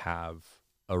you have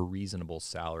a reasonable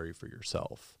salary for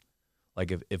yourself.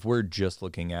 Like if we're just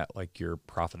looking at like your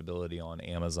profitability on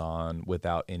Amazon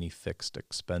without any fixed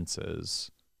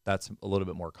expenses, that's a little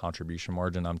bit more contribution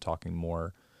margin. I'm talking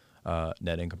more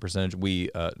net income percentage. We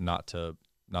not to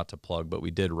plug, but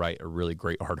we did write a really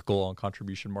great article on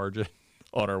contribution margin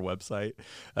on our website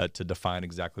to define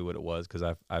exactly what it was, because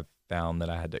I've found that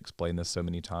I had to explain this so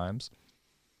many times.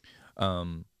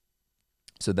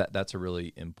 So that's a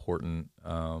really important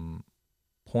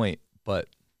point. But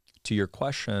to your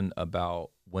question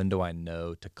about when do I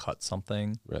know to cut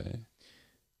something, right?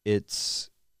 It's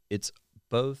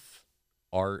both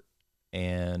art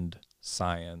and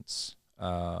science.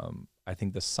 I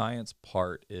think the science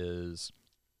part is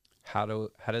how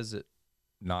does it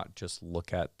not just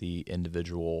look at the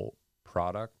individual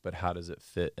product, but how does it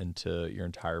fit into your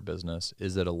entire business?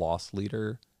 Is it a loss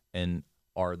leader, and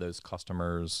are those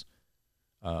customers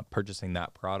purchasing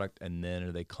that product, and then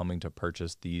are they coming to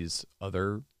purchase these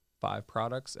other 5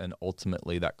 products, and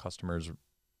ultimately that customer is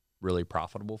really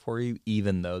profitable for you,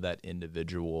 even though that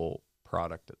individual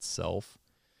product itself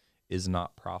is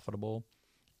not profitable?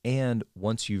 And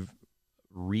once you've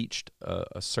reached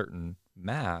a certain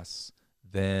mass,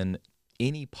 then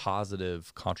any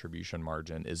positive contribution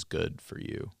margin is good for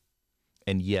you.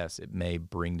 And yes, it may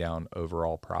bring down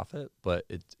overall profit, but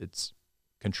it's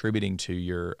contributing to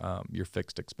your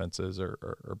fixed expenses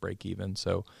or break even.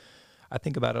 So I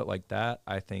think about it like that.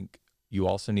 I think you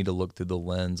also need to look through the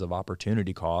lens of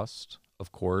opportunity cost.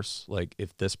 Of course, like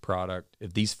if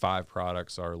these 5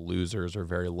 products are losers or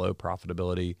very low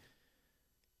profitability,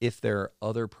 if there are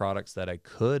other products that I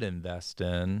could invest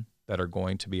in that are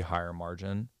going to be higher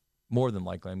margin, more than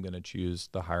likely I'm going to choose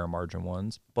the higher margin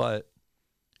ones. But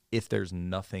if there's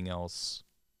nothing else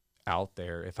out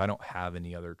there, if I don't have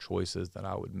any other choices that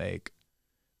I would make,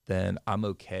 then I'm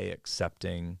okay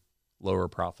accepting lower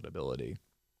profitability,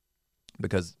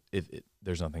 because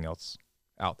there's nothing else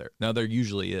out there. Now there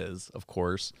usually is, of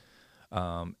course,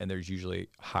 and there's usually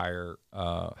higher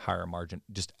margin,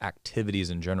 just activities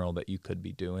in general that you could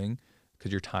be doing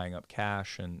because you're tying up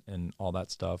cash and all that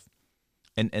stuff.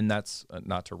 And that's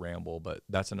not to ramble, but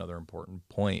that's another important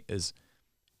point is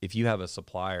if you have a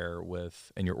supplier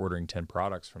and you're ordering 10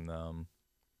 products from them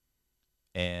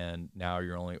and now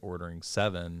you're only ordering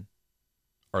 7,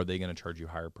 are they going to charge you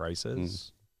higher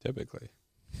prices? Typically.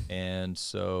 And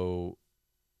so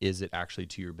is it actually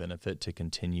to your benefit to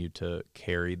continue to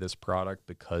carry this product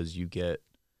because you get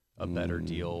a better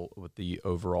deal with the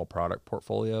overall product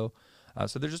portfolio?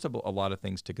 So there's just a lot of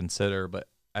things to consider, but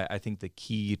I think the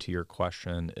key to your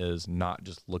question is not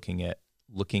just looking at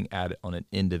it on an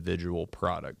individual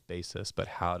product basis, but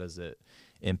how does it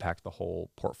impact the whole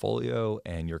portfolio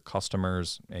and your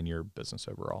customers and your business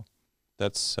overall?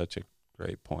 That's such a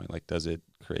great point. Like, does it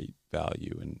create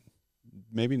value in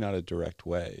maybe not a direct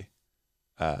way,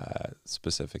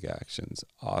 specific actions?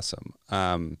 Awesome.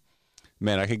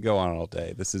 Man, I could go on all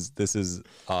day. This is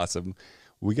awesome.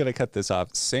 We got to cut this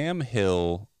off. Sam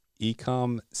Hill,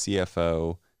 eCom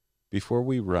CFO, before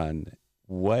we run,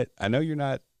 I know you're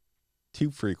not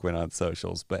too frequent on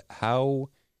socials, but how,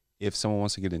 if someone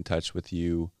wants to get in touch with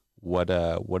you, what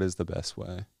is the best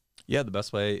way? Yeah, the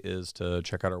best way is to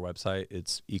check out our website.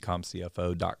 It's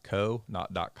ecomcfo.co,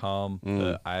 not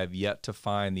 .com. I have yet to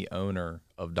find the owner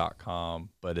of .com,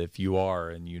 but if you are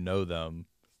and you know them,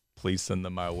 please send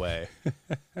them my way.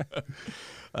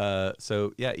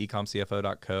 So yeah,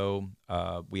 ecomcfo.co.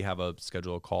 We have a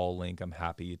schedule a call link. I'm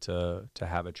happy to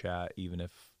have a chat, even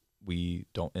if we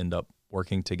don't end up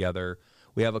working together.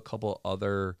 We have a couple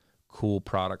other cool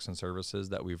products and services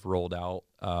that we've rolled out.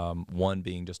 One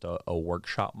being just a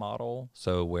workshop model.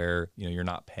 So where, you're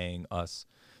not paying us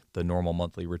the normal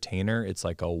monthly retainer. It's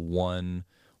like a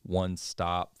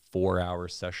one-stop 4-hour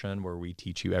session where we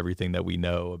teach you everything that we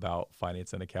know about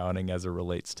finance and accounting as it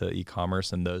relates to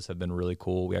e-commerce. And those have been really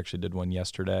cool. We actually did one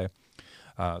yesterday.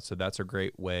 So that's a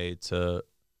great way to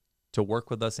work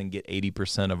with us and get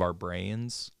 80% of our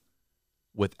brains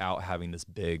without having this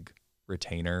big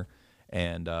retainer.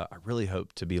 And I really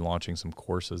hope to be launching some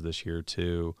courses this year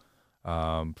too,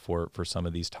 for some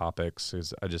of these topics,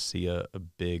 because I just see a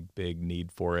big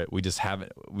need for it. We've just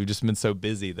been so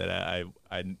busy that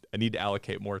I need to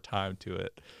allocate more time to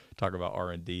it, talk about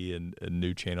R&D and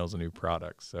new channels and new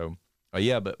products. So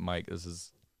yeah, but Mike, this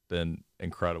has been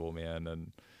incredible, man.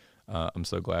 And I'm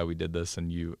so glad we did this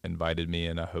and you invited me,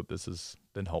 and I hope this has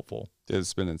been helpful.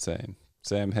 It's been insane.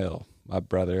 Sam Hill, my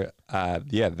brother.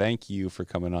 Thank you for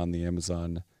coming on the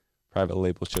Amazon Private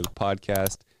Label Show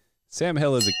podcast. Sam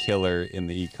Hill is a killer in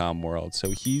the e-com world.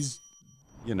 So he's,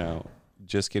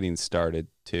 just getting started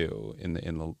too in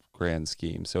the grand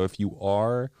scheme. So if you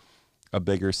are a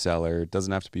bigger seller, it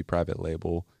doesn't have to be private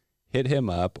label, hit him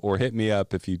up or hit me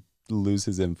up if you lose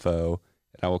his info,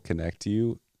 and I will connect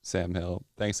you. Sam Hill,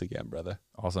 thanks again, brother.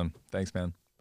 Awesome. Thanks, man.